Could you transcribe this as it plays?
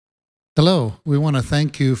Hello, we want to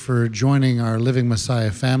thank you for joining our Living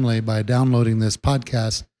Messiah family by downloading this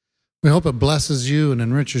podcast. We hope it blesses you and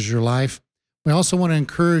enriches your life. We also want to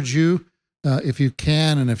encourage you, if you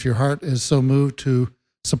can and if your heart is so moved, to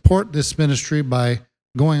support this ministry by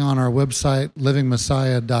going on our website,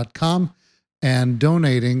 livingmessiah.com, and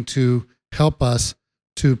donating to help us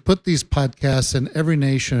to put these podcasts in every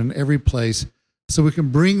nation, every place, so we can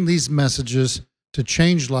bring these messages to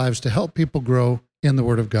change lives, to help people grow in the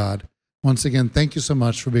Word of God. Once again, thank you so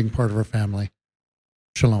much for being part of our family.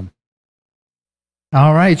 Shalom.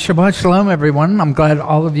 All right, Shabbat Shalom, everyone. I'm glad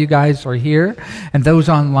all of you guys are here. And those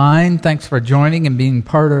online, thanks for joining and being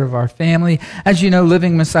part of our family. As you know,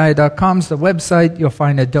 livingmessiah.com is the website. You'll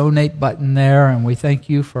find a donate button there, and we thank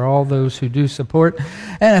you for all those who do support.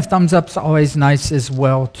 And a thumbs up's always nice as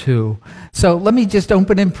well, too. So let me just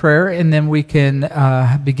open in prayer, and then we can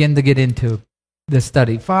begin to get into this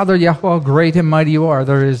study. Father, Yahweh, great and mighty you are.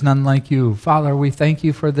 There is none like you. Father, we thank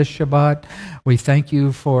you for this Shabbat. We thank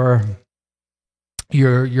you for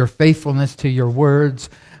your faithfulness to your words.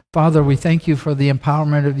 Father, we thank you for the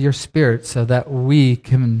empowerment of your Spirit so that we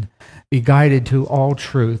can be guided to all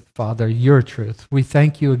truth, Father, your truth. We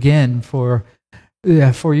thank you again for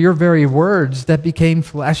your very words that became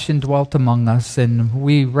flesh and dwelt among us, and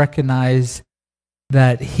we recognize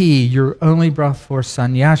that he, your only brought forth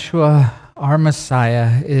Son, Yahshua, our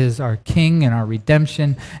Messiah, is our King and our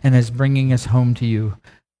redemption and is bringing us home to you.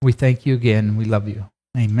 We thank you again. We love you.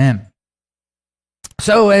 Amen.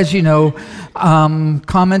 So, as you know,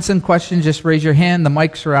 comments and questions, just raise your hand. The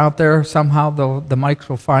mics are out there. Somehow the mics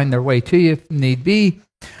will find their way to you if need be.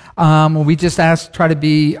 We just try to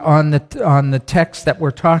be on the text that we're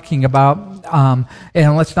talking about,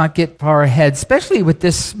 and let's not get far ahead, especially with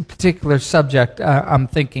this particular subject. I'm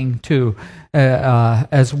thinking too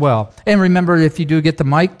as well. And remember, if you do get the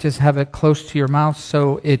mic, just have it close to your mouth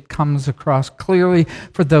so it comes across clearly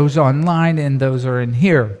for those online and those are in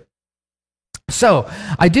here. So,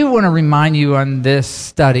 I do want to remind you on this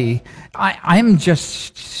study, I'm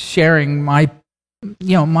just sharing my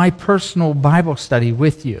personal Bible study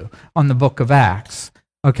with you on the book of Acts,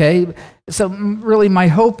 okay? So really my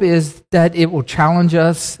hope is that it will challenge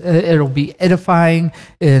us, it'll be edifying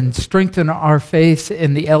and strengthen our faith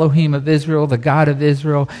in the Elohim of Israel, the God of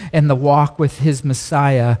Israel, and the walk with his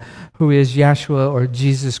Messiah, who is Yahshua or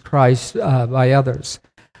Jesus Christ by others.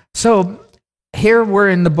 So here we're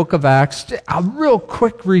in the book of Acts. A real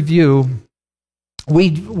quick review.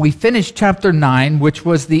 We finished chapter 9, which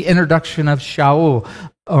was the introduction of Shaul,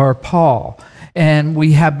 or Paul. And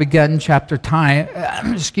we have begun chapter 10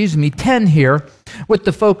 here, with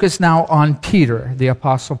the focus now on Peter, the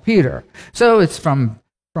Apostle Peter. So it's from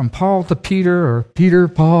Paul to Peter, or Peter,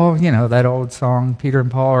 Paul, that old song, Peter and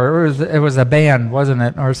Paul, or it was a band, wasn't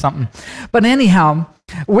it, or something. But anyhow,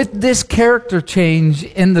 with this character change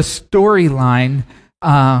in the storyline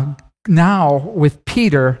now with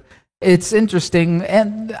Peter, it's interesting,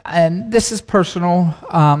 and this is personal.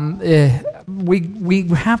 We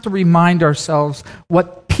have to remind ourselves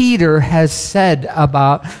what Peter has said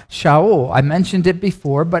about Shaul. I mentioned it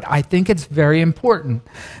before, but I think it's very important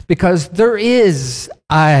because there is,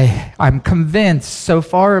 I'm convinced so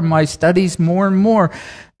far in my studies more and more,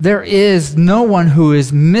 there is no one who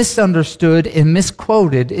is misunderstood and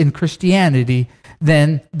misquoted in Christianity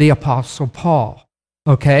than the Apostle Paul.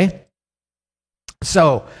 Okay?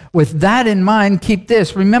 So, with that in mind, keep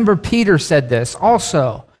this. Remember, Peter said this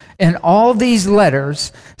also. In all these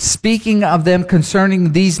letters, speaking of them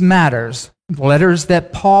concerning these matters, letters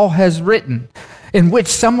that Paul has written, in which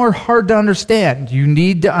some are hard to understand. You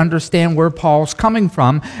need to understand where Paul's coming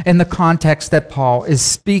from in the context that Paul is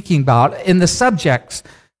speaking about, in the subjects.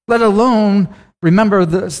 Let alone, remember,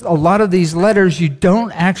 a lot of these letters, you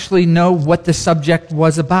don't actually know what the subject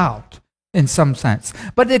was about, in some sense.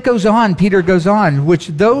 But it goes on, Peter goes on, which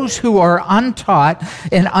those who are untaught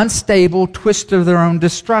and unstable twist to their own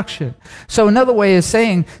destruction. So another way of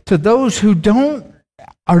saying, to those who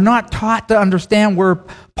are not taught to understand where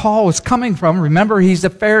Paul is coming from, remember he's a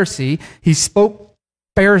Pharisee, he spoke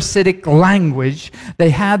Pharisaic language,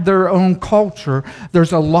 they had their own culture.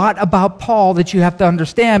 There's a lot about Paul that you have to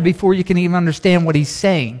understand before you can even understand what he's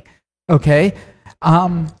saying, okay?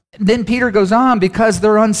 Then Peter goes on, because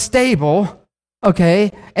they're unstable,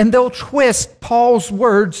 okay, and they'll twist Paul's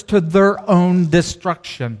words to their own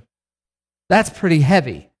destruction. That's pretty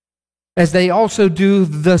heavy, as they also do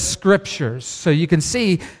the scriptures. So you can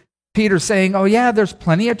see Peter saying, oh yeah, there's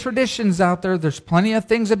plenty of traditions out there, there's plenty of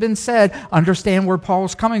things that have been said, understand where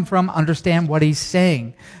Paul's coming from, understand what he's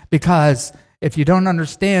saying, because if you don't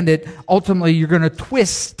understand it, ultimately you're going to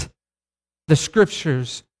twist the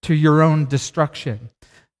scriptures to your own destruction.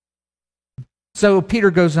 So Peter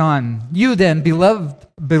goes on, "You then,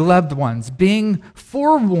 beloved ones, being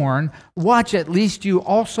forewarned, watch at lest you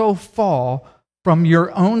also fall from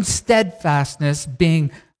your own steadfastness, being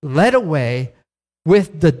led away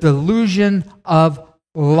with the delusion of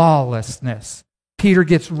lawlessness." Peter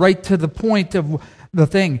gets right to the point of the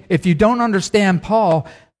thing. If you don't understand Paul,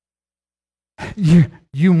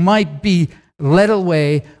 you might be led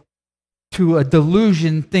away to a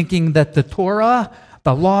delusion thinking that the Torah,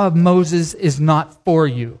 the law of Moses, is not for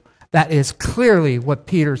you. That is clearly what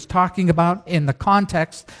Peter's talking about in the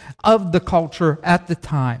context of the culture at the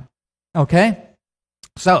time. Okay?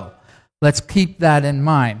 So, let's keep that in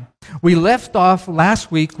mind. We left off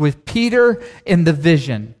last week with Peter in the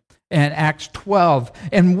vision in Acts 12,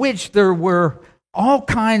 in which there were all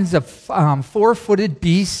kinds of four-footed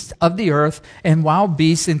beasts of the earth and wild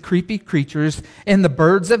beasts and creepy creatures and the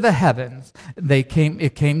birds of the heavens.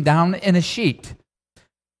 It came down in a sheet.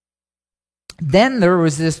 Then there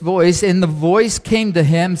was this voice, and the voice came to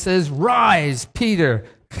him, says, "Rise, Peter,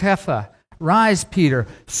 Kepha, rise, Peter,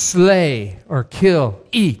 slay or kill,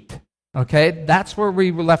 eat." Okay, that's where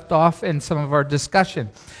we left off in some of our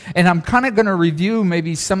discussion. And I'm kind of going to review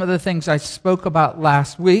maybe some of the things I spoke about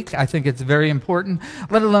last week. I think it's very important,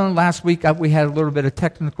 let alone last week we had a little bit of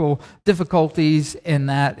technical difficulties in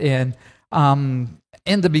that. And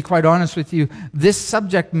to be quite honest with you, this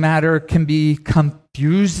subject matter can be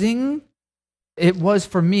confusing. It was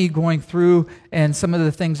for me going through and some of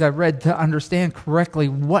the things I read to understand correctly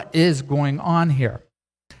what is going on here.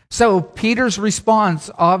 So Peter's response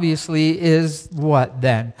obviously is what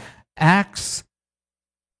then? Acts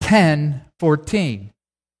 10:14.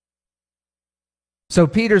 So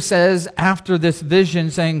Peter says, after this vision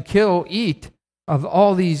saying, "Kill, eat of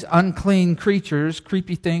all these unclean creatures,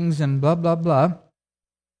 creepy things and blah, blah, blah."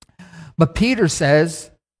 But Peter says,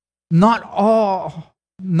 not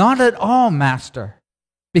at all, Master,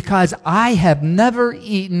 because I have never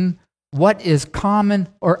eaten what is common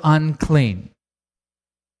or unclean.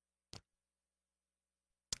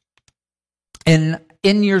 And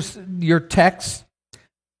in your text,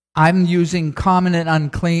 I'm using common and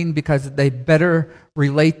unclean because they better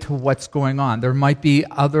relate to what's going on. There might be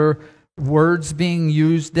other words being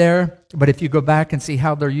used there, but if you go back and see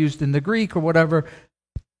how they're used in the Greek or whatever,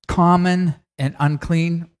 common and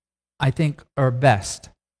unclean, I think, are best,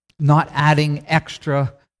 not adding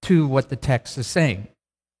extra to what the text is saying.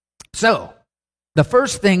 So, the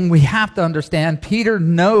first thing we have to understand, Peter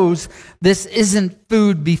knows this isn't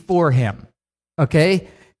food before him. Okay?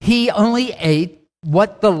 He only ate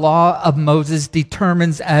what the law of Moses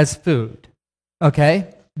determines as food.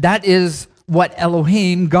 Okay? That is what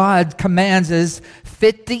Elohim, God, commands is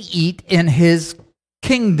fit to eat in his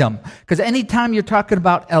kingdom. Because anytime you're talking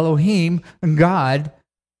about Elohim, God,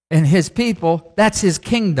 and his people, that's his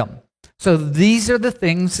kingdom. So these are the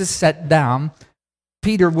things to set down.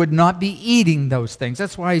 Peter would not be eating those things.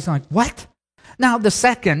 That's why he's like, what? Now, the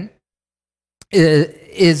second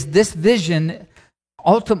is this vision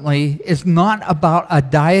ultimately is not about a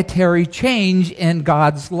dietary change in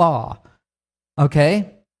God's law.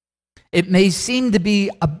 Okay? It may seem to be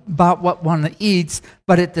about what one eats,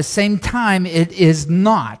 but at the same time, it is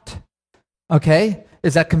not. Okay?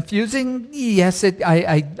 Is that confusing? Yes,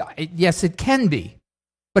 yes, it can be.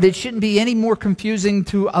 But it shouldn't be any more confusing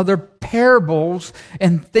to other parables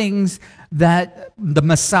and things that the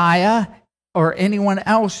Messiah or anyone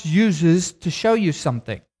else uses to show you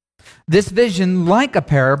something. This vision, like a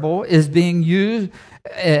parable, is being used,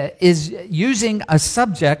 is using a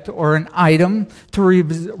subject or an item to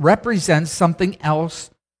represent something else,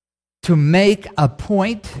 to make a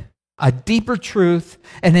point, a deeper truth.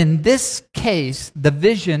 And in this case, the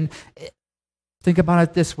vision, think about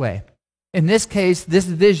it this way. In this case, this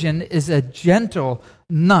vision is a gentle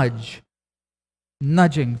nudging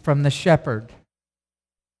from the shepherd.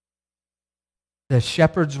 The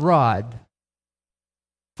shepherd's rod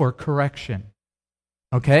for correction.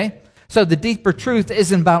 Okay? So the deeper truth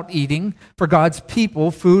isn't about eating. For God's people,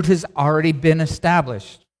 food has already been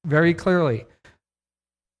established very clearly.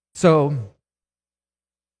 So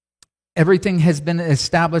everything has been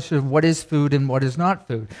established of what is food and what is not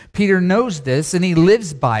food. Peter knows this and he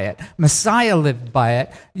lives by it. Messiah lived by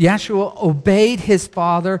it. Yeshua obeyed his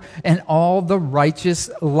Father and all the righteous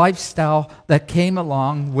lifestyle that came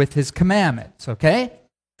along with his commandments. Okay?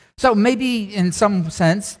 So maybe in some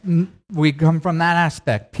sense, we come from that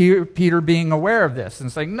aspect. Peter being aware of this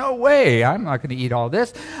and saying, no way, I'm not going to eat all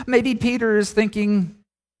this. Maybe Peter is thinking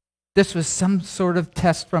this was some sort of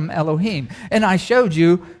test from Elohim. And I showed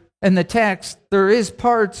you in the text, there is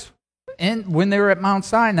parts when they were at Mount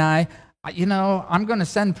Sinai I'm going to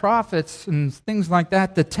send prophets and things like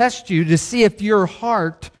that to test you to see if your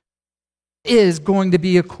heart is going to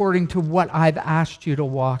be according to what I've asked you to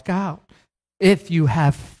walk out, if you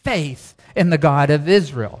have faith in the God of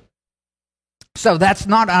Israel. So that's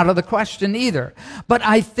not out of the question either. But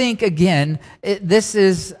I think, again, this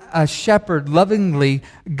is a shepherd lovingly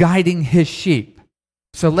guiding his sheep.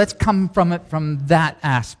 So let's come from it from that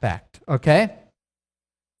aspect, okay?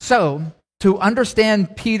 So, to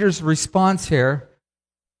understand Peter's response here,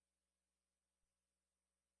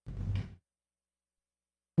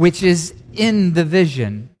 which is in the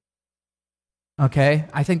vision, okay?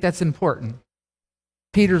 I think that's important.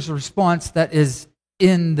 Peter's response that is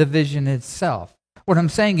in the vision itself. What I'm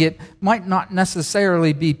saying, it might not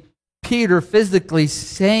necessarily be Peter physically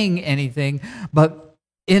saying anything, but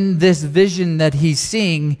in this vision that he's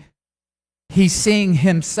seeing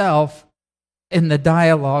himself in the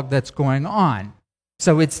dialogue that's going on.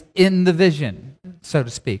 So it's in the vision, so to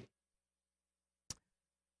speak.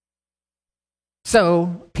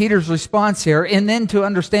 So Peter's response here, and then to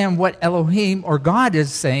understand what Elohim or God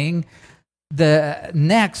is saying,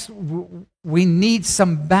 we need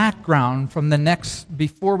some background from the next,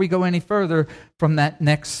 before we go any further, from that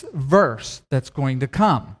next verse that's going to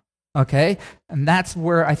come. Okay? And that's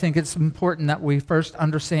where I think it's important that we first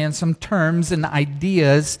understand some terms and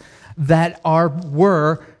ideas that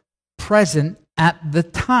were present at the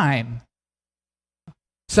time.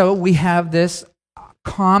 So we have this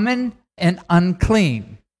common and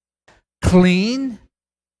unclean. Clean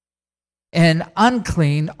and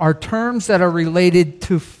unclean are terms that are related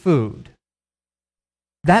to food.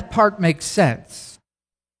 That part makes sense.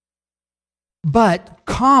 But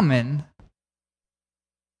common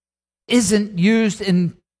isn't used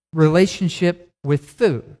in relationship with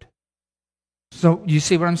food. So you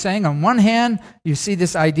see what I'm saying? On one hand, you see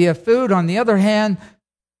this idea of food. On the other hand,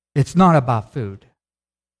 it's not about food.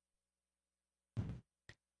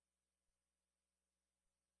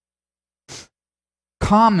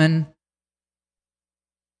 Common,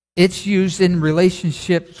 it's used in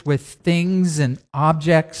relationships with things and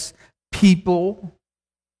objects, people.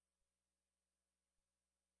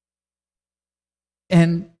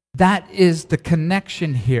 And that is the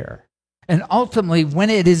connection here. And ultimately, when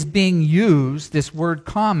it is being used, this word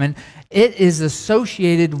common, it is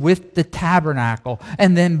associated with the tabernacle.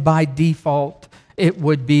 And then by default, it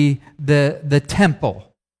would be the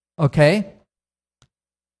temple. Okay?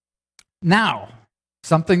 Now,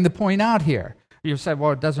 something to point out here. You said,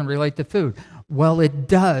 well, it doesn't relate to food. Well, it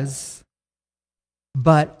does,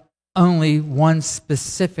 but only one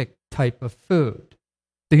specific type of food.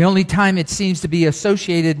 The only time it seems to be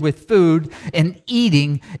associated with food and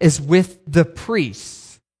eating is with the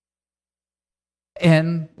priests.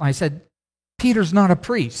 And I said, Peter's not a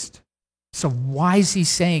priest. So why is he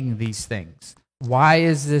saying these things? Why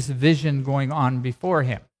is this vision going on before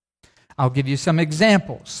him? I'll give you some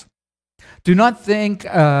examples. Do not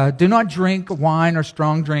drink wine or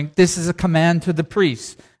strong drink. This is a command to the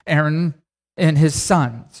priests, Aaron and his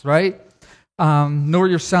sons, right? Nor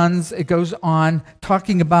your sons. It goes on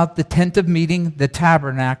talking about the tent of meeting, the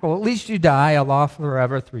tabernacle. At least you die, Allah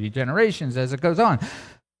forever, 3 generations, as it goes on.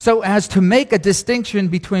 So as to make a distinction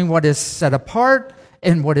between what is set apart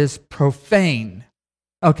and what is profane.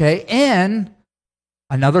 Okay, and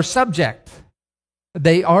another subject.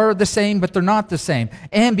 They are the same, but they're not the same.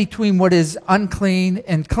 And between what is unclean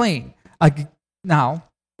and clean. Now,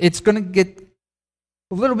 it's going to get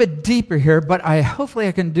a little bit deeper here, but hopefully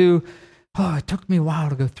I can do... Oh, it took me a while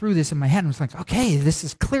to go through this in my head. I was like, okay, this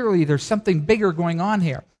is clearly, there's something bigger going on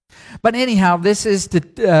here. But anyhow, this is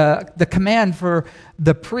the command for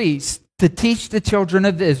the priests to teach the children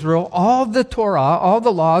of Israel all the Torah, all the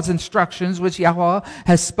laws, instructions which Yahweh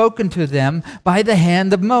has spoken to them by the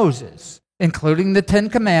hand of Moses, including the 10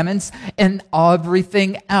 Commandments and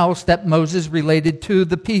everything else that Moses related to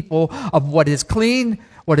the people of what is clean,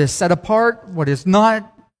 what is set apart, what is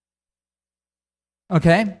not.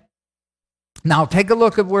 Okay? Now, take a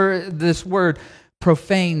look at where this word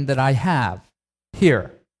profane that I have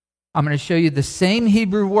here. I'm going to show you the same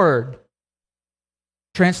Hebrew word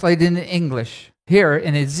translated into English here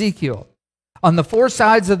in Ezekiel. On the 4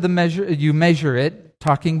 sides of the measure, you measure it,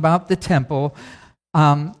 talking about the temple.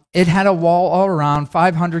 It had a wall all around,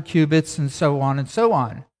 500 cubits, and so on and so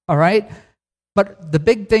on. All right? But the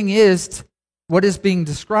big thing is, what is being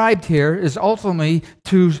described here is ultimately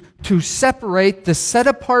to separate the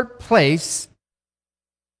set-apart places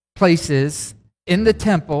in the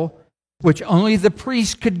temple which only the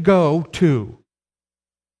priest could go to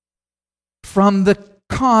from the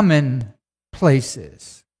common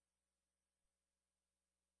places.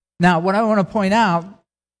 Now, what I want to point out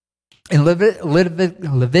in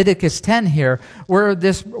Leviticus 10 here, where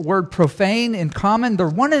this word profane and common, they're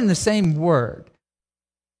one and the same word.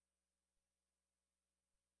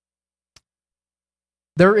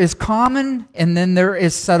 There is common, and then there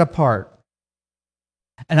is set apart.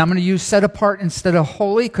 And I'm going to use set apart instead of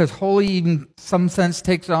holy, because holy in some sense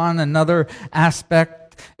takes on another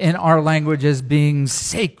aspect in our language as being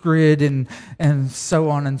sacred and so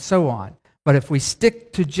on and so on. But if we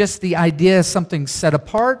stick to just the idea of something set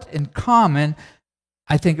apart and common,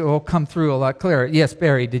 I think it will come through a lot clearer. Yes,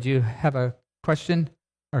 Barry, did you have a question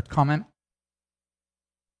or comment?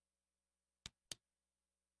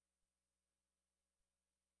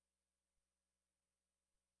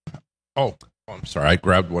 Oh, I'm sorry. I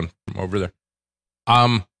grabbed one from over there.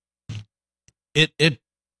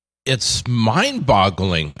 It's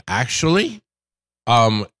mind-boggling, actually.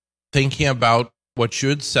 Thinking about what you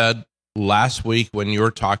had said last week when you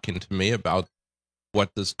were talking to me about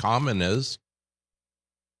what this common is,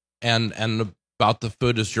 and about the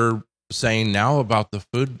food, as you're saying now about the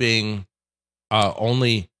food being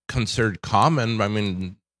only considered common. I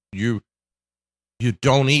mean, you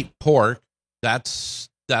don't eat pork. That's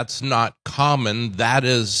not common. That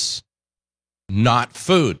is not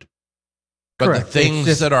food. But Correct. the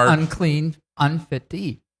things that are unclean, unfit to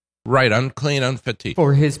eat. Right, unclean, unfit to eat.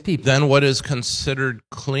 For his people. Then what is considered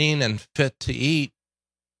clean and fit to eat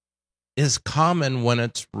is common when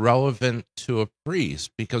it's relevant to a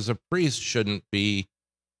priest, because a priest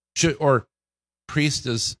priest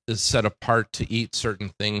is set apart to eat certain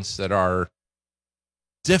things that are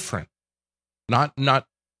different. Not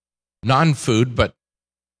non-food, but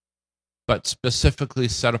specifically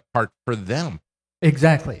set apart for them.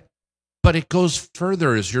 Exactly. But it goes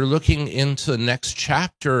further as you're looking into the next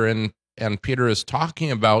chapter, and Peter is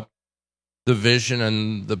talking about the vision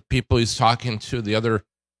and the people he's talking to, the other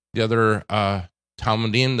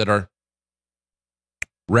Talmudim that are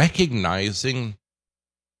recognizing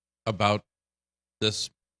about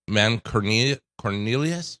this man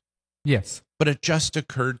Cornelius. Yes. But it just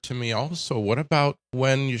occurred to me also, what about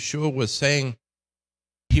when Yeshua was saying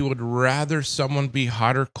he would rather someone be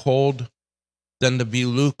hot or cold than to be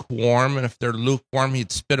lukewarm, and if they're lukewarm,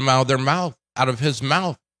 he'd spit them out of his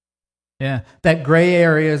mouth. Yeah, that gray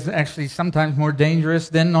area is actually sometimes more dangerous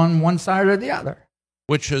than on one side or the other.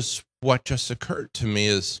 Which is what just occurred to me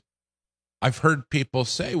is, I've heard people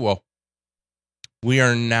say, well,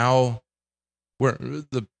 we're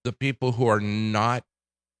the people who are not,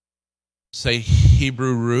 say,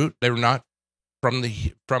 Hebrew root, they're not from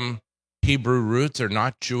Hebrew roots, they're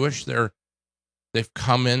not Jewish, they've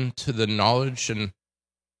come into the knowledge, and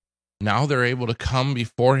now they're able to come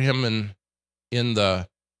before him in the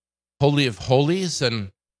Holy of Holies.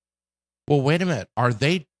 And, well, wait a minute. Are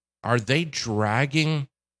they dragging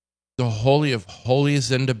the Holy of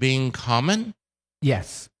Holies into being common?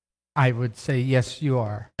 Yes. I would say yes, you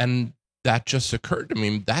are. And that just occurred to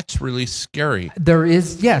me. That's really scary. There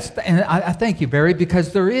is, yes, and I thank you, Barry,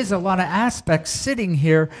 because there is a lot of aspects sitting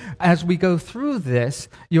here as we go through this.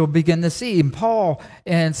 You'll begin to see, and Paul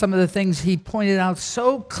and some of the things he pointed out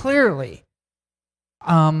so clearly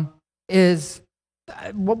is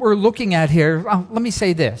what we're looking at here. Let me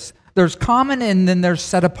say this. There's common and then there's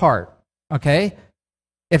set apart, okay?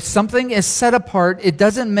 If something is set apart, it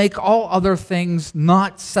doesn't make all other things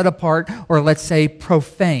not set apart, or let's say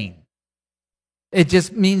profane. It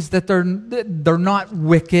just means that they're not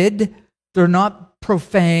wicked, they're not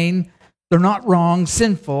profane, they're not wrong,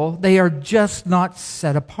 sinful. They are just not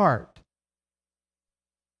set apart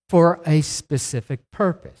for a specific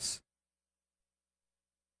purpose.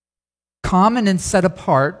 Common and set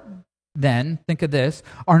apart, then, think of this,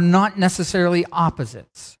 are not necessarily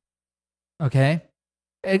opposites. Okay?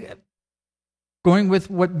 Going with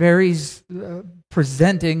what Barry's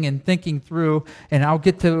presenting and thinking through, and I'll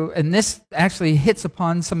get to, and this actually hits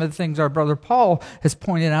upon some of the things our brother Paul has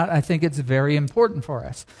pointed out. I think it's very important for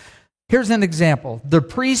us. Here's an example. The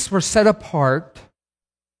priests were set apart,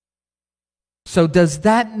 so does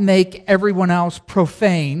that make everyone else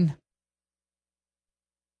profane?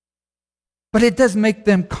 But it does make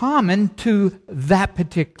them common to that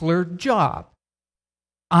particular job.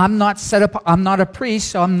 I'm not a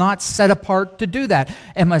priest, so I'm not set apart to do that.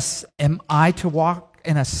 Am I to walk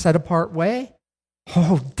in a set apart way?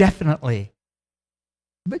 Oh, definitely.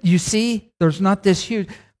 But you see, there's not this huge,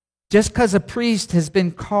 just because a priest has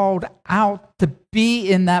been called out to be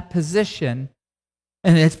in that position,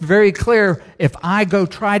 and it's very clear, if I go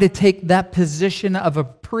try to take that position of a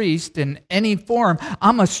priest in any form,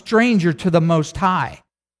 I'm a stranger to the Most High.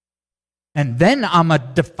 And then I'm a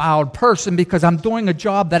defiled person because I'm doing a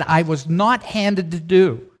job that I was not handed to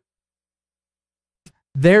do.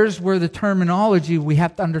 There's where the terminology, we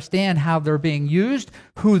have to understand how they're being used,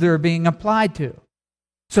 who they're being applied to.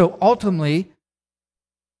 So ultimately,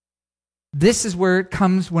 this is where it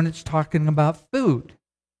comes when it's talking about food.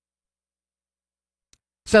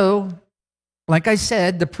 So, like I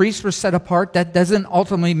said, the priests were set apart. That doesn't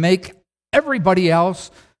ultimately make everybody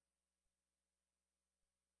else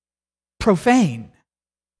profane.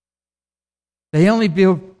 They only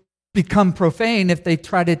become profane if they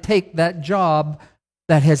try to take that job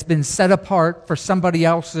that has been set apart for somebody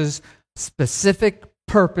else's specific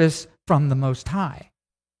purpose from the Most High.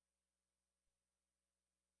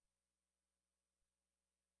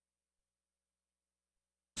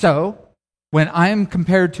 So, when I am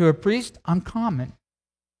compared to a priest, I'm common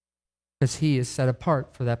because he is set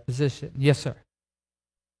apart for that position. Yes, sir.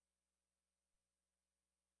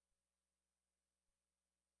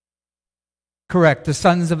 Correct. The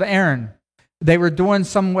sons of Aaron, they were doing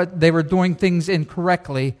things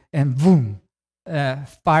incorrectly, and boom,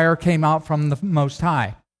 fire came out from the Most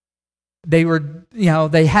High. They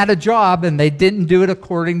had a job and they didn't do it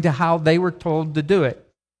according to how they were told to do it.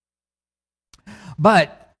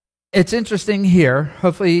 But it's interesting here,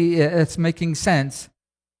 hopefully it's making sense.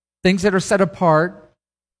 Things that are set apart,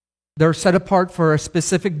 they're set apart for a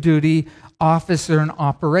specific duty, office, or an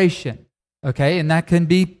operation. Okay, and that can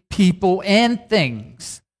be people and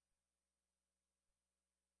things.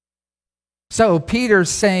 So Peter's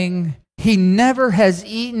saying he never has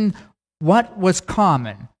eaten what was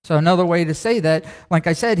common. So another way to say that, like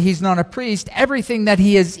I said, he's not a priest. Everything that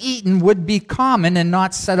he has eaten would be common and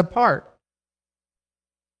not set apart.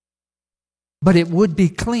 But it would be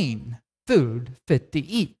clean food fit to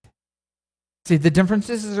eat. See the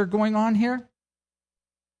differences that are going on here?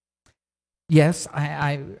 Yes,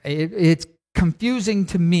 it's confusing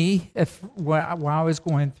to me while I was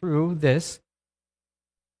going through this.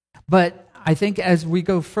 But I think as we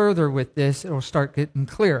go further with this, it will start getting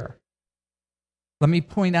clearer. Let me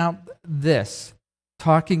point out this,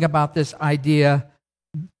 talking about this idea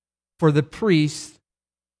for the priest,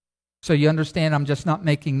 so you understand I'm just not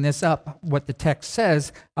making this up, what the text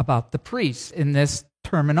says about the priests in this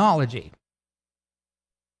terminology.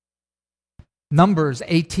 Numbers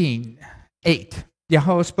 18:8.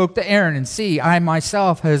 Yahweh spoke to Aaron, and see, I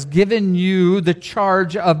myself has given you the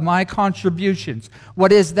charge of my contributions.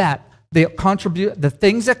 What is that? The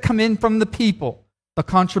things that come in from the people, the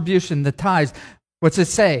contribution, the tithes. What's it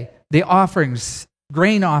say? The offerings,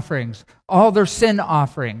 grain offerings, all their sin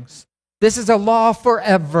offerings. This is a law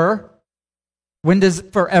forever. When does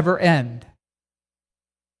forever end?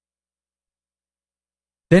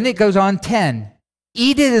 Then it goes on 10.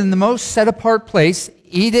 Eat it in the most set apart place.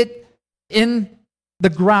 Eat it in the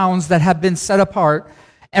grounds that have been set apart.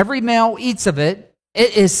 Every male eats of it.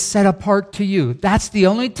 It is set apart to you. That's the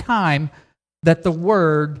only time that the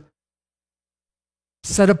word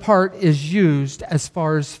set apart is used as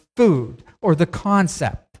far as food or the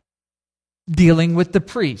concept dealing with the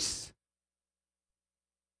priests.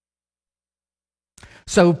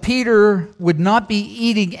 So Peter would not be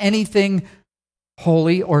eating anything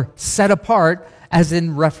holy or set apart as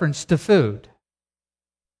in reference to food.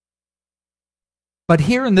 But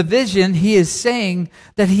here in the vision, he is saying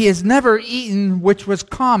that he has never eaten which was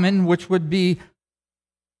common, which would be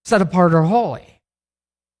set apart or holy.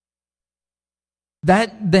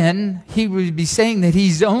 That then, he would be saying that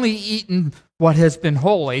he's only eaten what has been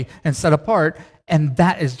holy and set apart, and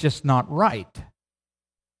that is just not right.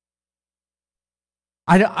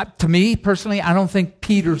 To me, personally, I don't think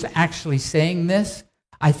Peter's actually saying this.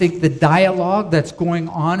 I think the dialogue that's going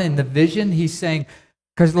on in the vision, he's saying,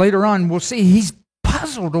 because later on we'll see he's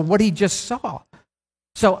puzzled at what he just saw.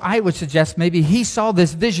 So I would suggest maybe he saw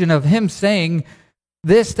this vision of him saying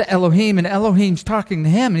this to Elohim, and Elohim's talking to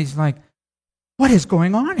him, and he's like, what is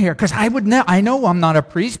going on here? Because I know I'm not a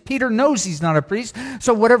priest. Peter knows he's not a priest.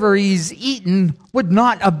 So whatever he's eaten would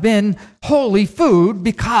not have been holy food,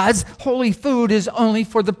 because holy food is only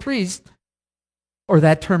for the priest, or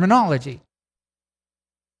that terminology.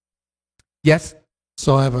 Yes?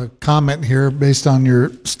 So I have a comment here based on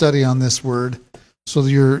your study on this word. So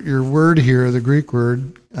your word here, the Greek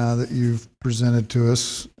word that you've presented to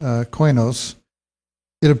us, koinos,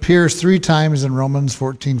 it appears 3 times in Romans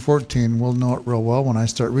 14:14. We'll know it real well when I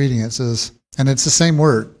start reading it. It says, and it's the same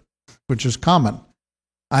word, which is common.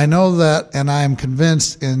 I know that, and I am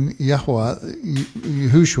convinced in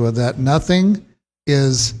Yahushua, that nothing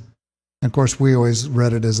is, and of course we always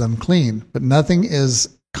read it as unclean, but nothing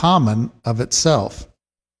is common of itself.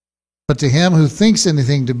 But to him who thinks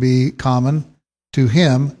anything to be common, to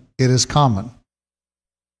him it is common.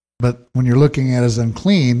 But when you're looking at it as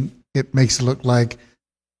unclean, it makes it look like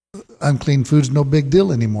unclean food's no big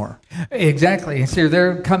deal anymore. Exactly. So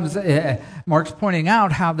there comes, Mark's pointing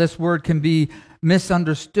out how this word can be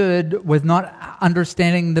misunderstood with not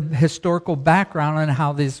understanding the historical background and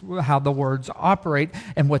how the words operate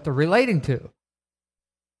and what they're relating to.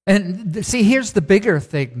 And see, here's the bigger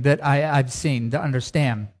thing that I've seen to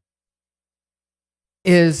understand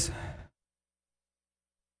is,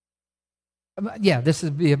 this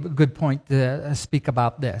would be a good point to speak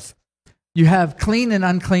about this. You have clean and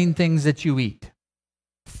unclean things that you eat,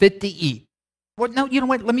 fit to eat. Well, no, you know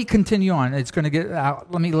what? Let me continue on. It's going to get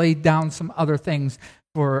out. Let me lay down some other things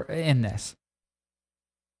in this.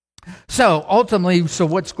 So ultimately,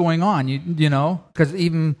 what's going on? You know, because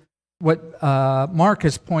even what Mark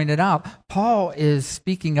has pointed out, Paul is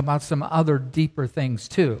speaking about some other deeper things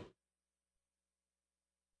too.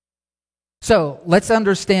 So let's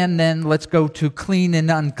understand then, let's go to clean and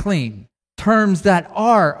unclean, terms that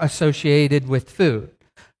are associated with food.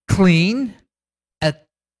 Clean,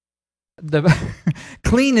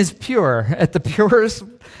 clean is pure. At the purest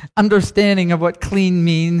understanding of what clean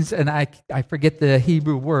means, and I forget the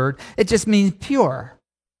Hebrew word, it just means pure,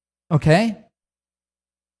 okay?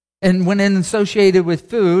 And when it's associated with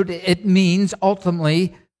food, it means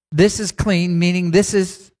ultimately this is clean, meaning this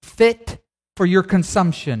is fit for your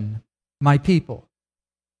consumption, my people.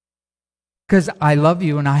 Because I love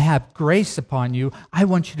you and I have grace upon you, I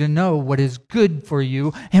want you to know what is good for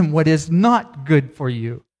you and what is not good for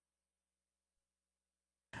you.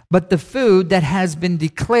 But the food that has been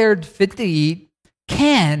declared fit to eat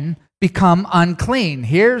can become unclean.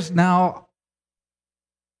 Here's now,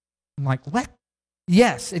 I'm like, what?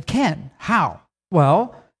 Yes, it can. How?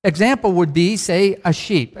 Well, example would be, say, a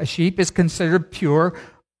sheep. A sheep is considered pure,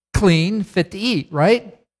 clean, fit to eat,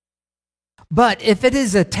 right? But if it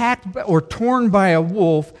is attacked or torn by a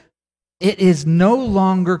wolf, it is no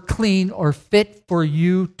longer clean or fit for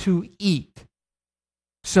you to eat.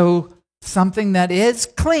 So something that is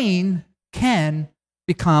clean can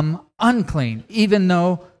become unclean, even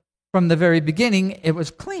though from the very beginning it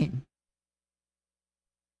was clean.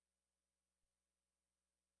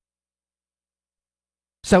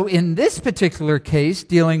 So in this particular case,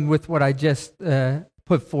 dealing with what I just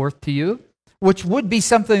put forth to you, which would be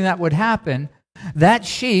something that would happen, that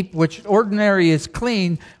sheep, which ordinarily is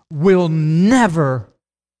clean, will never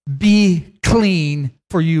be clean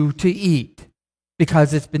for you to eat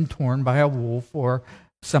because it's been torn by a wolf or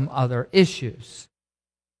some other issues.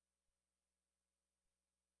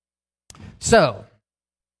 So,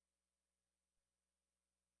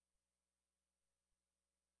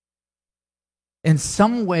 in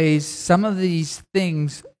some ways, some of these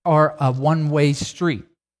things are a one-way street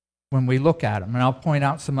when we look at them. And I'll point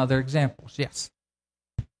out some other examples. Yes?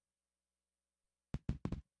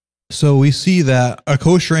 So we see that a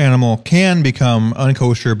kosher animal can become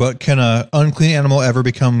unkosher, but can an unclean animal ever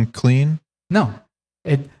become clean? No.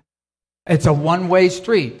 It's a one-way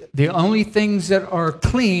street. The only things that are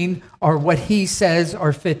clean are what he says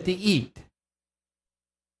are fit to eat.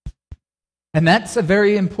 And that's a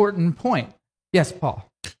very important point. Yes, Paul?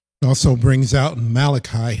 It also brings out in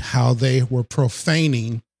Malachi how they were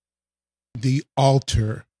profaning the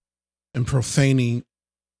altar and profaning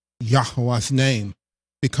Yahweh's name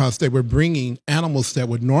because they were bringing animals that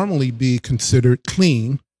would normally be considered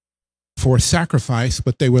clean for sacrifice,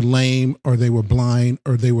 but they were lame or they were blind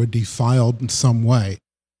or they were defiled in some way.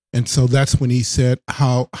 And so that's when he said,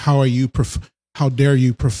 how dare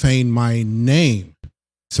you profane my name?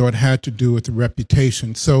 So it had to do with the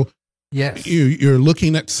reputation. So yes, you're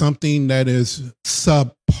looking at something that is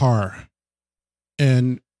subpar.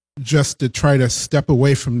 And just to try to step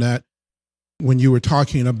away from that, when you were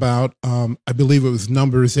talking about, I believe it was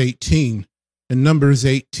Numbers 18. In Numbers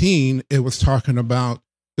 18, it was talking about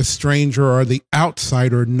the stranger or the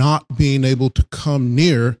outsider not being able to come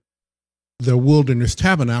near the wilderness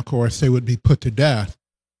tabernacle, or else they would be put to death.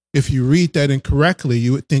 If you read that incorrectly,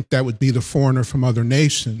 you would think that would be the foreigner from other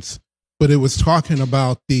nations. But it was talking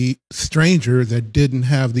about the stranger that didn't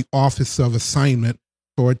have the office of assignment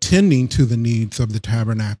for attending to the needs of the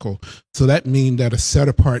tabernacle. So that means that a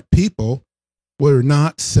set-apart people were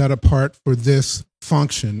not set apart for this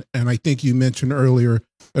function. And I think you mentioned earlier,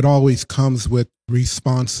 it always comes with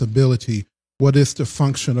responsibility. What is the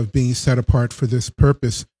function of being set apart for this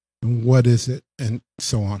purpose? And what is it? And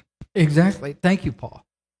so on. Exactly. Thank you, Paul.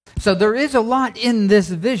 So there is a lot in this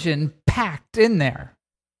vision packed in there.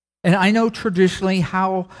 And I know traditionally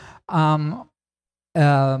how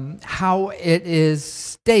it is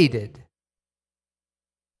stated.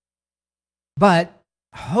 But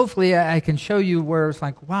hopefully I can show you where it's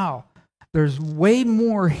like, wow, There's way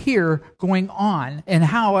more here going on, and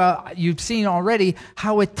how you've seen already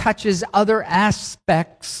how it touches other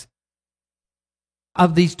aspects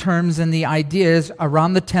of these terms and the ideas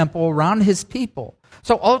around the temple, around his people.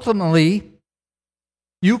 So ultimately,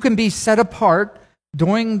 you can be set apart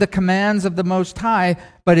doing the commands of the Most High,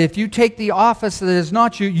 but if you take the office that is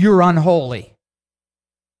not you, you're unholy.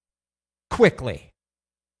 Quickly.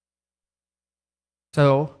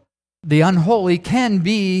 So the unholy can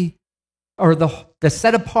be, or the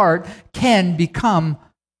set apart can become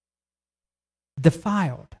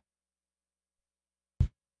defiled.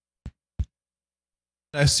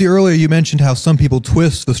 I see earlier you mentioned how some people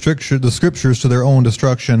twist the scriptures to their own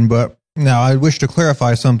destruction, but now I wish to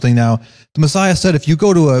clarify something. Now, the Messiah said if you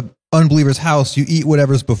go to an unbeliever's house, you eat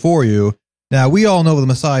whatever's before you. Now, we all know the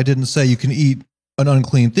Messiah didn't say you can eat an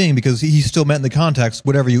unclean thing, because he still meant in the context,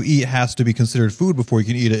 whatever you eat has to be considered food before you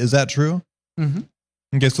can eat it. Is that true? Mm-hmm.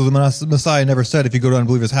 Okay, so the Messiah never said if you go to an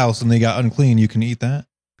unbeliever's house and they got unclean, you can eat that?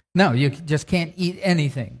 No, you just can't eat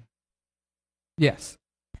anything. Yes.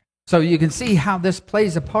 So you can see how this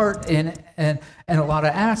plays a part in a lot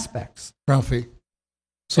of aspects. Ralphie.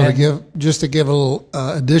 So to give a little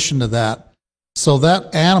addition to that, so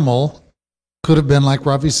that animal could have been, like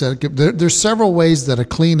Ralphie said, there's several ways that a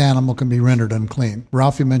clean animal can be rendered unclean.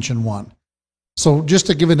 Ralphie mentioned one. So just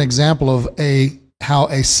to give an example of how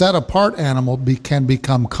a set apart animal can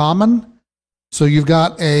become common. So you've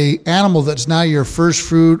got a animal that's now your first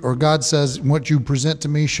fruit, or God says, what you present to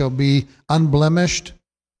me shall be unblemished.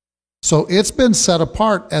 So it's been set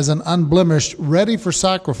apart as an unblemished, ready for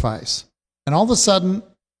sacrifice. And all of a sudden,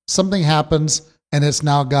 something happens, and it's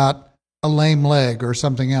now got a lame leg or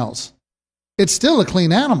something else. It's still a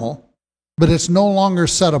clean animal, but it's no longer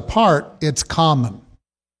set apart. It's common,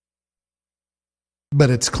 but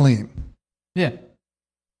it's clean. Yeah.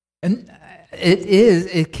 And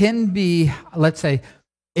it can be, let's say,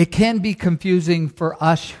 it can be confusing for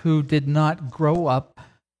us who did not grow up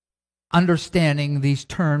understanding these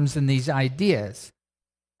terms and these ideas,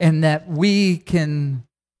 and that we can,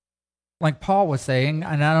 like Paul was saying,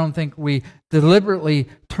 and I don't think we deliberately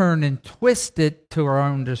turn and twist it to our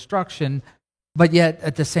own destruction, but yet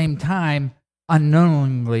at the same time,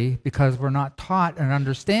 unknowingly, because we're not taught and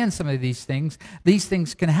understand some of these things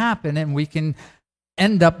can happen, and we can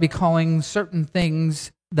end up be calling certain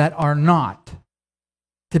things that are not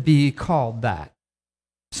to be called that.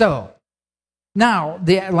 So, now,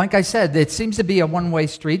 like I said, it seems to be a one-way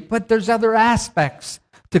street, but there's other aspects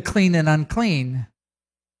to clean and unclean.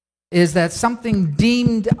 Is that something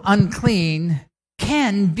deemed unclean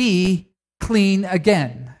can be clean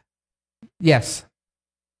again? Yes.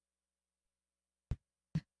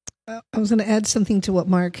 I was going to add something to what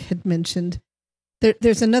Mark had mentioned.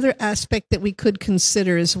 There's another aspect that we could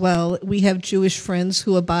consider as well. We have Jewish friends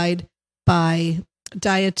who abide by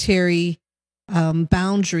dietary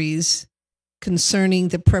boundaries concerning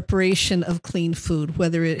the preparation of clean food,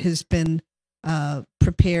 whether it has been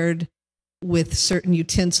prepared with certain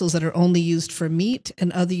utensils that are only used for meat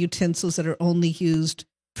and other utensils that are only used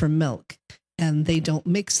for milk, and they don't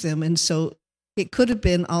mix them. And so it could have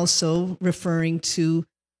been also referring to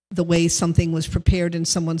the way something was prepared in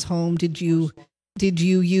someone's home. Did you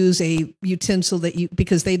use a utensil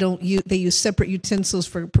because they use separate utensils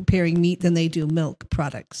for preparing meat than they do milk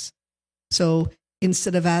products. So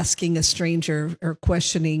instead of asking a stranger or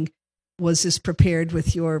questioning, was this prepared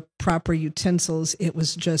with your proper utensils, it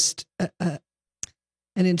was just an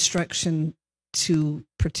instruction to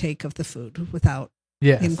partake of the food without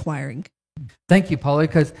inquiring. Thank you, Paula,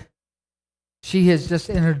 because she has just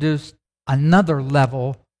introduced another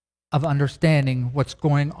level of understanding what's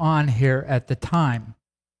going on here at the time.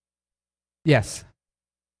 Yes.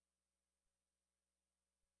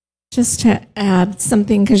 Just to add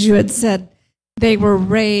something, because you had said they were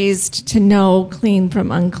raised to know clean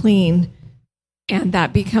from unclean, and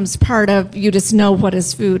that becomes part of, you just know what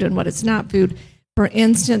is food and what is not food. For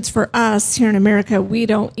instance, for us here in America, we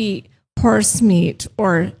don't eat horse meat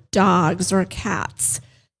or dogs or cats.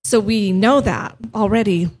 So we know that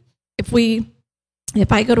already.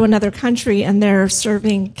 If I go to another country and they're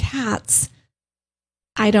serving cats,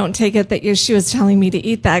 I don't take it that Yeshua is telling me to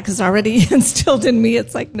eat that, because already instilled in me,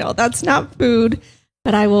 it's like, no, that's not food,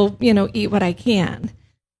 but I will, eat what I can.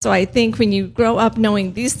 So I think when you grow up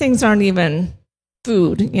knowing these things aren't even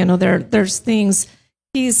food, there's things,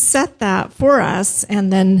 he's set that for us,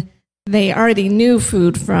 and then they already knew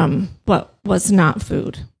food from what was not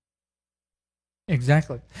food.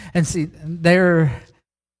 Exactly. And see,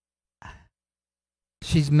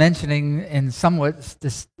 she's mentioning in somewhat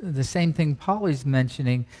the same thing Polly's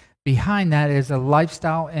mentioning. Behind that is a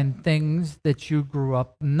lifestyle and things that you grew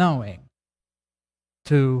up knowing.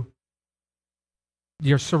 to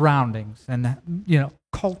your surroundings and,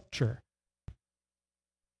 culture.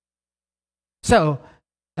 So,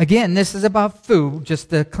 again, this is about food, just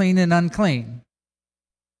the clean and unclean.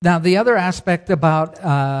 Now, the other aspect about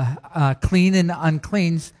clean and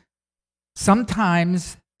unclean,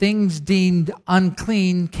 sometimes things deemed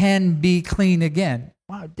unclean can be clean again.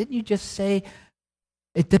 Wow, didn't you just say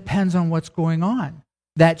it depends on what's going on?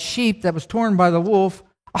 That sheep that was torn by the wolf,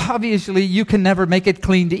 obviously you can never make it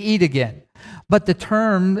clean to eat again. But the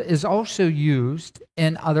term is also used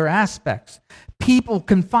in other aspects. People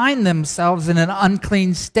can find themselves in an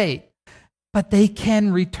unclean state, but they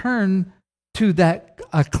can return to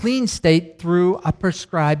a clean state through a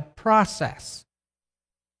prescribed process.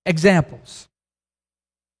 Examples.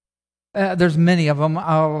 There's many of them.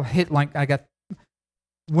 I'll hit I got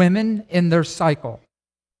women in their cycle.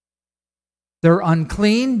 They're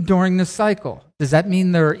unclean during the cycle. Does that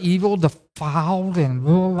mean they're evil, defiled,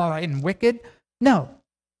 and wicked? No.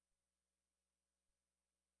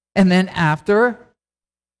 And then after,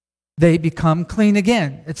 they become clean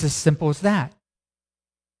again. It's as simple as that.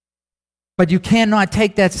 But you cannot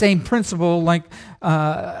take that same principle, like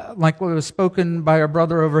what was spoken by our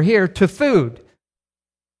brother over here, to food.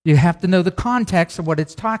 You have to know the context of what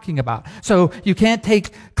it's talking about. So you can't take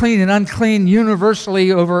clean and unclean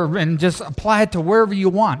universally over and just apply it to wherever you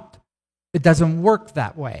want. It doesn't work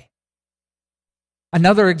that way.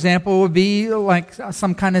 Another example would be like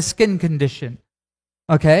some kind of skin condition.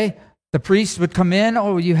 Okay? The priest would come in,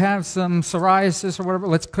 oh, you have some psoriasis or whatever,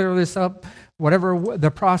 let's clear this up. Whatever the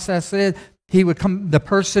process is, he would come, the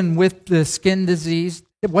person with the skin disease.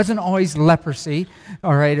 It wasn't always leprosy,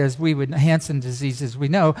 all right, as we would, Hansen disease as we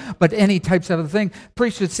know, but any types of thing.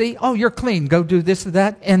 Priest would see, oh, you're clean, go do this or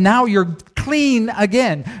that, and now you're clean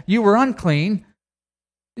again. You were unclean.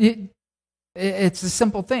 It's the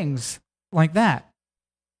simple things like that.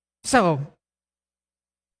 So,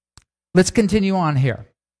 let's continue on here.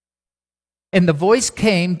 And the voice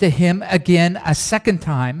came to him again a second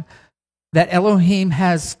time that Elohim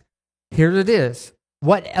has, here it is,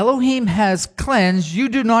 what Elohim has cleansed, you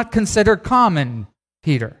do not consider common,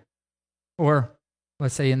 Peter. Or,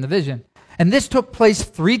 let's say in the vision. And this took place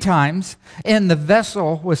 3 times, and the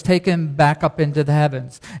vessel was taken back up into the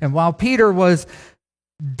heavens. And while Peter was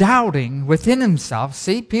doubting within himself,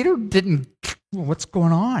 see, Peter didn't, what's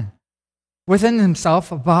going on? Within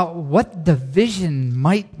himself about what the vision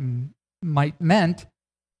might meant,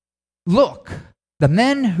 look, the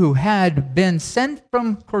men who had been sent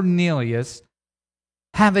from Cornelius,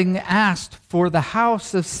 having asked for the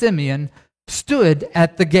house of Simeon, stood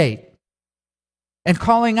at the gate. And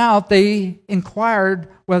calling out, they inquired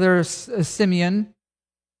whether Simeon,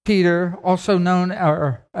 Peter, also known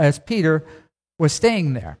as Peter, was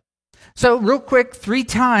staying there. So real quick, 3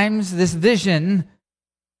 times this vision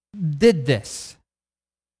did this.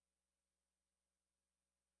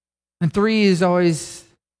 And 3 is always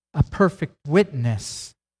a perfect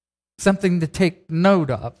witness, something to take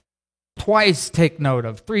note of. Twice take note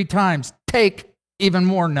of. 3 times take even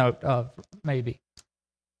more note of, maybe.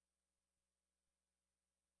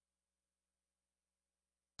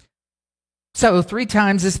 So 3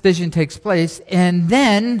 times this vision takes place, and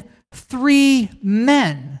then 3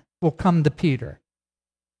 men will come to Peter.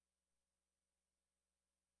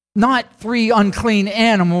 Not 3 unclean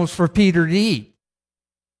animals for Peter to eat.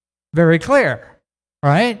 Very clear,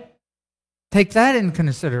 right? Take that in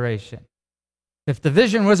consideration. If the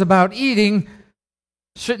vision was about eating,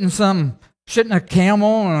 shouldn't a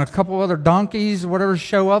camel and a couple other donkeys, whatever,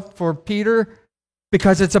 show up for Peter?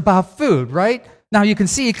 Because it's about food, right? Now you can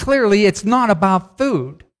see clearly it's not about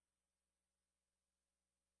food.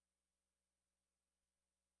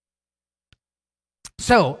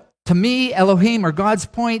 So, to me, Elohim, or God's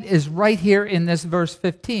point, is right here in this verse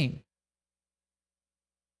 15.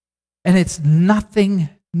 And it's nothing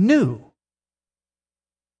new.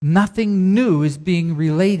 Nothing new is being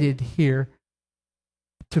related here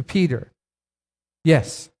to Peter.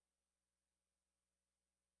 Yes.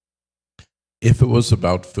 If it was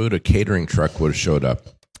about food, a catering truck would have showed up.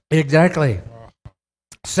 Exactly.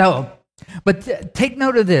 So, but take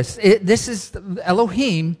note of this. This is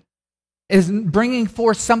Elohim is bringing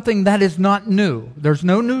forth something that is not new. There's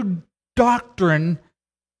no new doctrine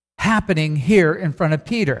happening here in front of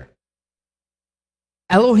Peter.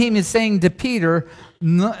 Elohim is saying to Peter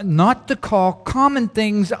not to call common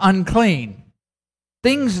things unclean.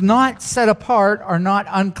 Things not set apart are not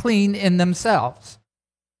unclean in themselves.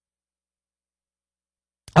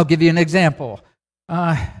 I'll give you an example.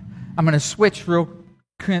 I'm going to switch real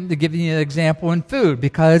quick to give you an example in food,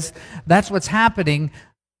 because that's what's happening.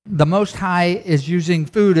 The Most High is using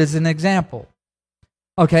food as an example.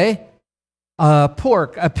 Okay?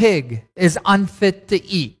 Pork, a pig, is unfit to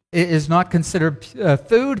eat. It is not considered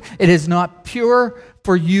food. It is not pure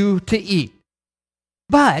for you to eat.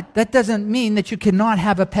 But that doesn't mean that you cannot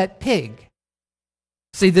have a pet pig.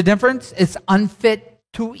 See the difference? It's unfit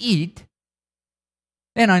to eat.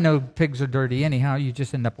 And I know pigs are dirty anyhow. You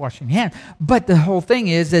just end up washing your hands. But the whole thing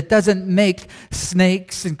is, it doesn't make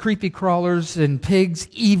snakes and creepy crawlers and pigs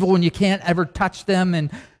evil and you can't ever touch them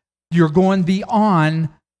and you're going beyond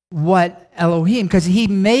what Elohim, because he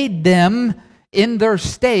made them in their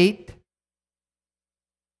state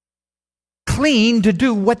clean to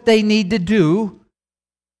do what they need to do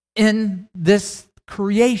in this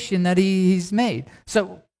creation that he's made.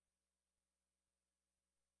 So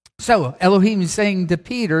Elohim is saying to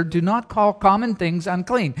Peter, do not call common things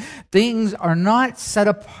unclean. Things not set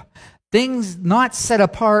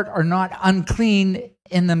apart are not unclean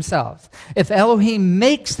in themselves. If Elohim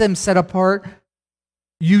makes them set apart,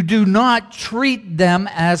 you do not treat them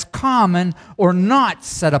as common or not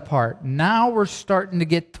set apart. Now we're starting to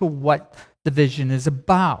get to what the vision is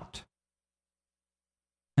about.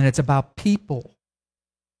 And it's about people.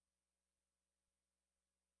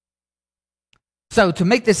 So to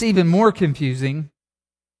make this even more confusing,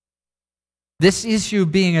 this issue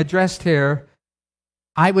being addressed here,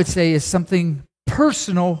 I would say, is something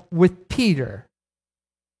personal with Peter.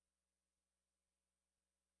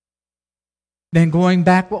 Then going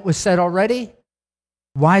back what was said already,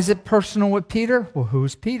 why is it personal with Peter? Well,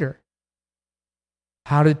 who's Peter?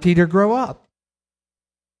 How did Peter grow up?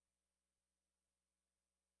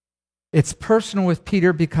 It's personal with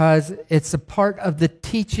Peter because it's a part of the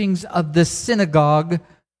teachings of the synagogue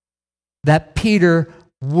that Peter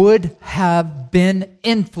would have been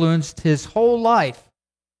influenced his whole life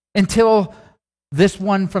until this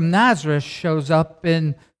one from Nazareth shows up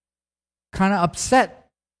and kind of upset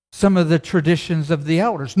some of the traditions of the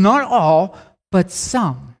elders. Not all, but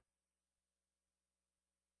some.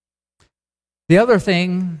 The other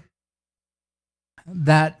thing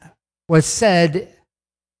that was said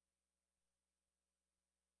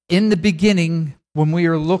in the beginning, when we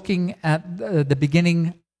are looking at the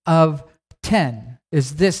beginning of 10,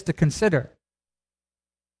 is this to consider.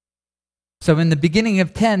 So in the beginning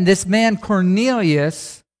of 10, this man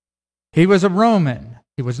Cornelius, he was a Roman.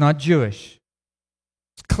 He was not Jewish.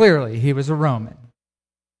 Clearly, he was a Roman.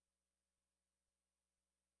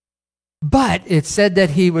 But it said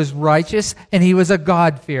that he was righteous and he was a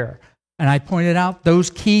God-fearer. And I pointed out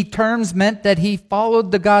those key terms meant that he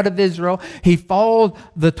followed the God of Israel. He followed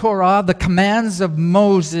the Torah, the commands of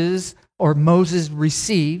Moses, or Moses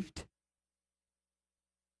received.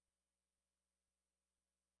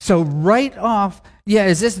 So right off,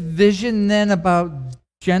 is this vision then about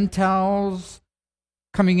Gentiles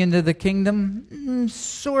coming into the kingdom?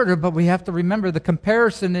 Sort of, but we have to remember the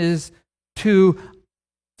comparison is to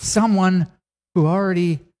someone who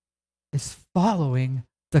already is following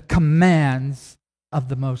the commands of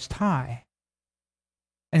the Most High.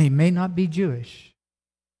 And he may not be Jewish.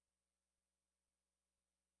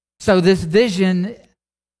 So this vision,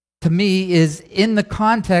 to me, is in the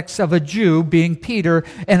context of a Jew, being Peter,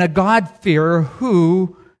 and a God-fearer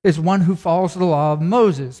who is one who follows the law of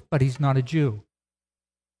Moses, but he's not a Jew.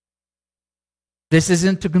 This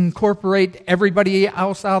isn't to incorporate everybody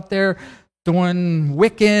else out there doing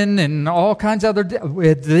Wiccan and all kinds of other...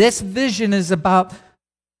 This vision is about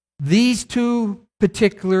these two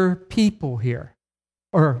particular people here,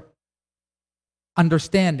 or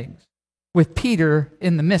understandings, with Peter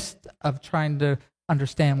in the midst of trying to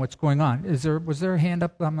understand what's going on. Was there a hand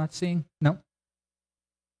up I'm not seeing? No?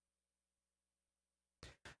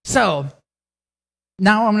 So,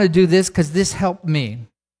 now I'm going to do this because this helped me.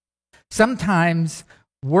 Sometimes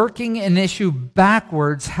working an issue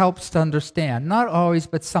backwards helps to understand. Not always,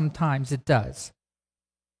 but sometimes it does.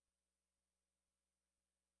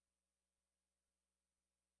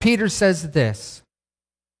 Peter says this.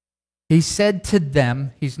 He said to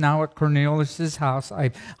them, he's now at Cornelius' house.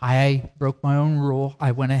 I broke my own rule.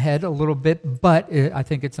 I went ahead a little bit, but I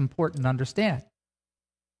think it's important to understand.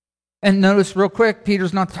 And notice real quick,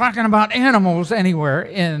 Peter's not talking about animals anywhere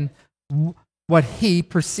in what he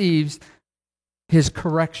perceives his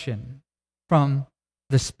correction from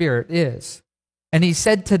the Spirit is. And he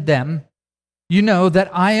said to them, you know that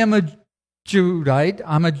I am a Judite,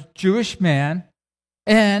 I'm a Jewish man,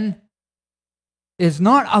 and is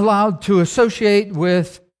not allowed to associate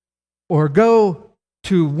with or go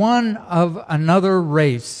to one of another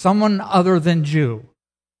race, someone other than Jew.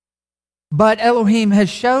 But Elohim has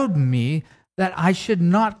showed me that I should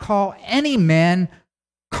not call any man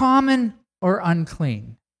common or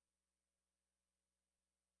unclean.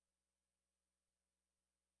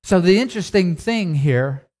 So the interesting thing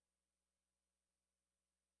here,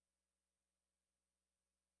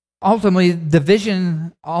 the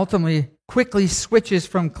vision quickly switches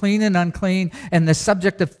from clean and unclean and the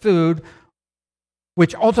subject of food,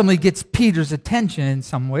 which ultimately gets Peter's attention in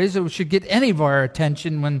some ways. It should get any of our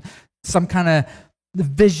attention when some kind of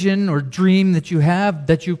vision or dream that you have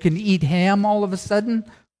that you can eat ham all of a sudden.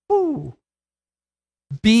 Ooh.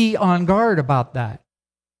 Be on guard about that.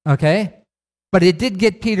 Okay? But it did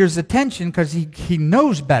get Peter's attention because he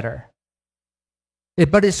knows better.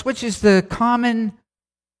 But it switches to common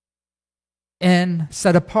and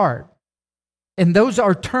set apart. And those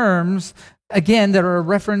are terms, again, that are a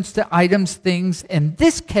reference to items, things. In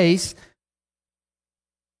this case,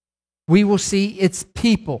 we will see it's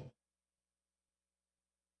people.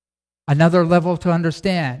 Another level to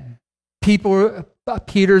understand.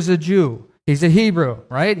 Peter's a Jew. He's a Hebrew,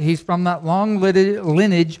 right? He's from that long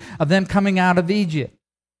lineage of them coming out of Egypt.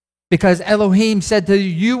 Because Elohim said to you,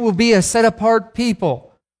 you will be a set-apart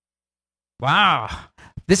people. Wow.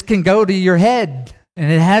 This can go to your head.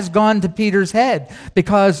 And it has gone to Peter's head.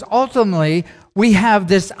 Because ultimately, we have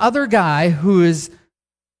this other guy who is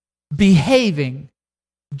behaving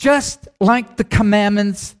just like the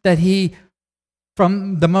commandments that he,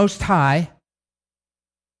 from the Most High.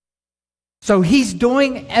 So he's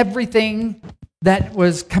doing everything that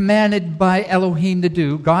was commanded by Elohim to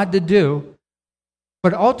do, God to do.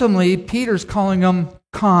 But ultimately, Peter's calling him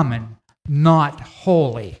common, not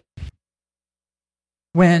holy.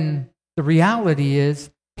 When the reality is,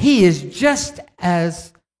 he is just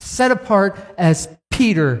as set apart as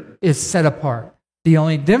Peter is set apart. The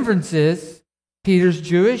only difference is, Peter's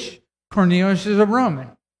Jewish, Cornelius is a Roman.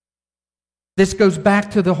 This goes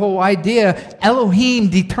back to the whole idea, Elohim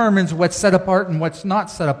determines what's set apart and what's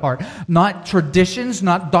not set apart. Not traditions,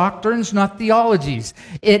 not doctrines, not theologies.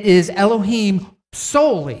 It is Elohim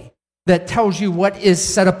solely that tells you what is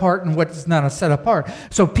set apart and what is not set apart.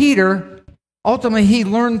 So Peter, ultimately, he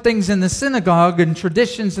learned things in the synagogue and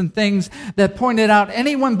traditions and things that pointed out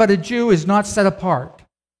anyone but a Jew is not set apart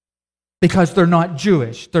because they're not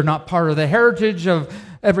Jewish. They're not part of the heritage of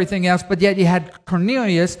everything else, but yet you had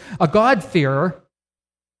Cornelius, a God-fearer,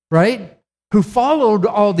 right, who followed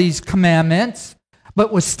all these commandments,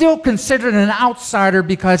 but was still considered an outsider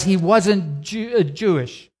because he wasn't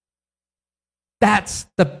Jewish. That's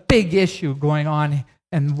the big issue going on,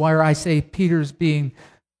 and where I say Peter's being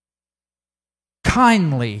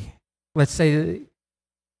kindly, let's say,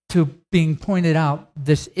 to being pointed out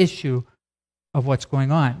this issue of what's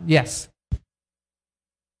going on. Yes?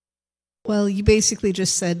 Well, you basically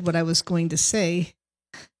just said what I was going to say,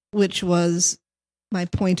 which was my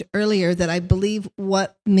point earlier that I believe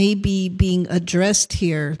what may be being addressed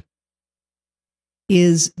here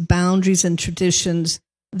is boundaries and traditions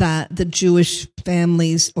that the Jewish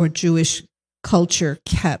families or Jewish culture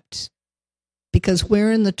kept. Because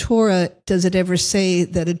where in the Torah does it ever say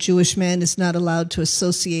that a Jewish man is not allowed to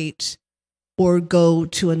associate or go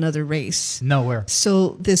to another race? Nowhere. So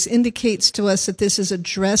this indicates to us that this is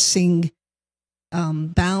addressing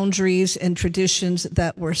boundaries and traditions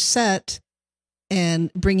that were set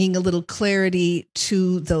and bringing a little clarity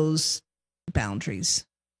to those boundaries.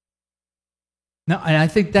 No, and I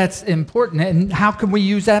think that's important. And how can we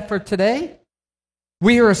use that for today?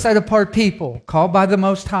 We are a set-apart people, called by the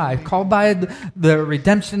Most High, called by the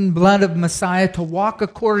redemption blood of Messiah to walk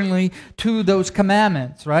accordingly to those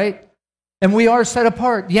commandments, right? And we are set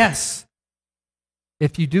apart, yes,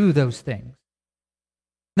 if you do those things.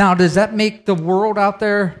 Now, does that make the world out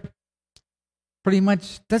there pretty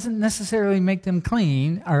much, doesn't necessarily make them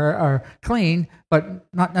clean, or clean, but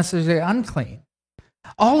not necessarily unclean?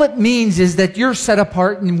 All it means is that you're set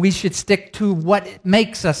apart and we should stick to what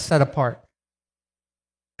makes us set apart.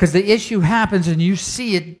 Because the issue happens, and you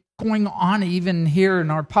see it going on even here in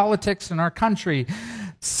our politics in our country,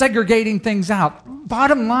 segregating things out.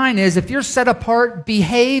 Bottom line is, if you're set apart,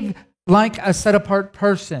 behave like a set apart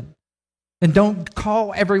person. And don't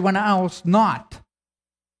call everyone else not.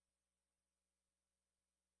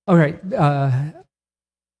 All right,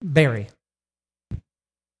 Barry.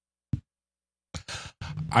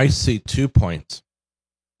 I see 2 points.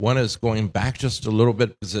 One is going back just a little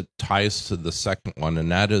bit because it ties to the second one,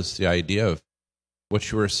 and that is the idea of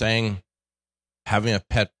what you were saying, having a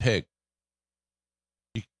pet pig.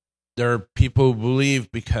 There are people who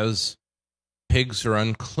believe because pigs are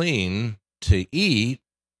unclean to eat,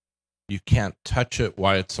 you can't touch it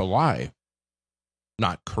while it's alive.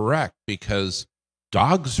 Not correct, because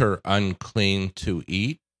dogs are unclean to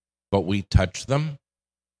eat, but we touch them.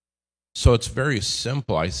 So it's very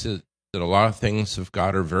simple. I see that a lot of things of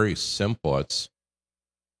God are very simple. It's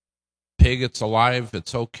pig, it's alive,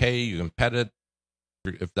 it's okay, you can pet it.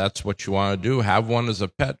 If that's what you want to do, have one as a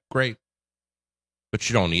pet, great. But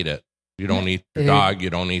you don't eat it. You don't eat the dog, you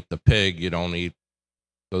don't eat the pig, you don't eat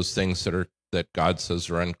those things that God says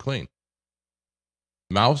are unclean.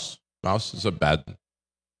 Mouse is a bad.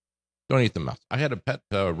 Don't eat the mouse. I had a pet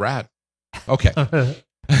rat. Okay. All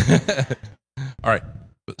right.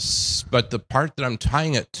 But the part that I'm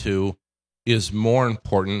tying it to is more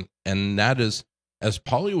important, and that is, as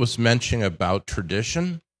Polly was mentioning about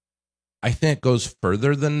tradition, I think it goes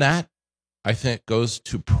further than that. I think it goes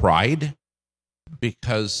to pride,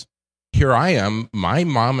 because here I am. My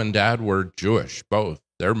mom and dad were Jewish, both.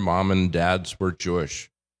 Their mom and dads were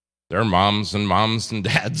Jewish. Their moms and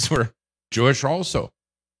dads were Jewish also.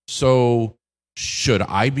 So should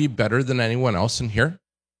I be better than anyone else in here?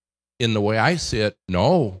 In the way I see it,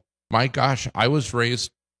 no. My gosh, I was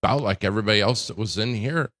raised about like everybody else that was in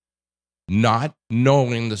here, not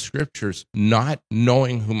knowing the scriptures, not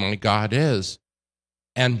knowing who my God is.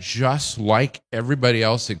 And just like everybody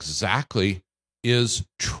else exactly, is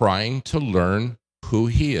trying to learn who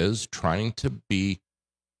he is, trying to be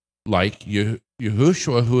like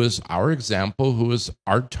Yahushua, who is our example, who is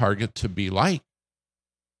our target to be like.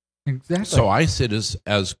 Exactly. So I see it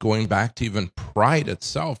as going back to even pride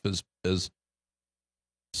itself is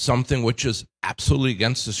something which is absolutely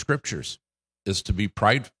against the scriptures, is to be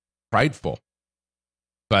prideful.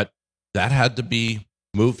 But that had to be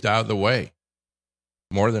moved out of the way,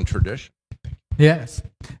 more than tradition. Yes.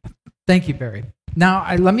 Thank you, Barry.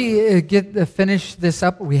 Now, let me finish this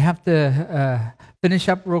up. We have to finish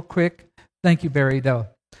up real quick. Thank you, Barry, though.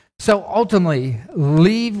 So ultimately,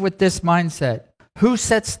 leave with this mindset. Who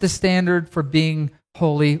sets the standard for being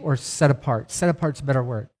holy or set apart? Set apart's a better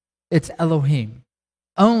word. It's Elohim.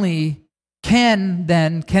 Only can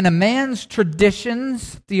a man's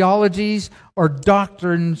traditions, theologies, or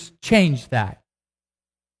doctrines change that?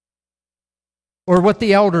 Or what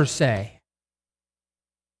the elders say?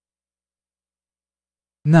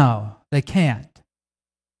 No, they can't.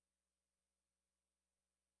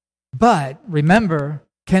 But remember,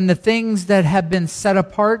 can the things that have been set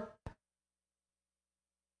apart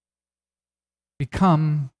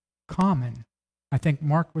become common? I think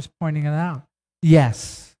Mark was pointing it out.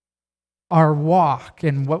 Yes. Our walk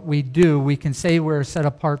and what we do, we can say we're set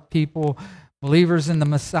apart people, believers in the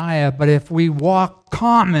Messiah, but if we walk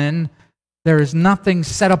common, there is nothing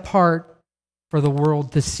set apart for the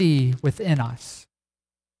world to see within us.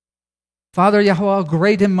 Father Yahweh,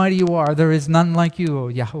 great and mighty you are. There is none like you, O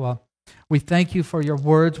Yahweh. We thank you for your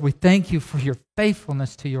words. We thank you for your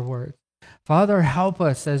faithfulness to your words. Father, help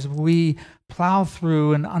us as we plow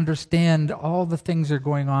through and understand all the things that are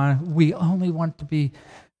going on. We only want to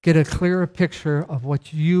get a clearer picture of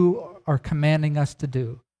what you are commanding us to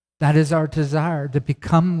do. That is our desire, to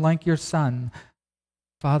become like your Son.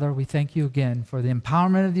 Father, we thank you again for the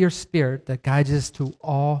empowerment of your Spirit that guides us to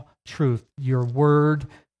all truth. Your word,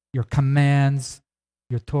 your commands,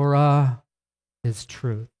 your Torah is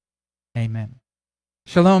truth. Amen.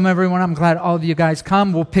 Shalom, everyone. I'm glad all of you guys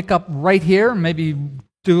come. We'll pick up right here, maybe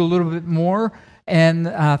do a little bit more. And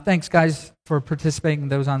thanks, guys, for participating,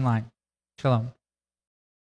 those online. Shalom.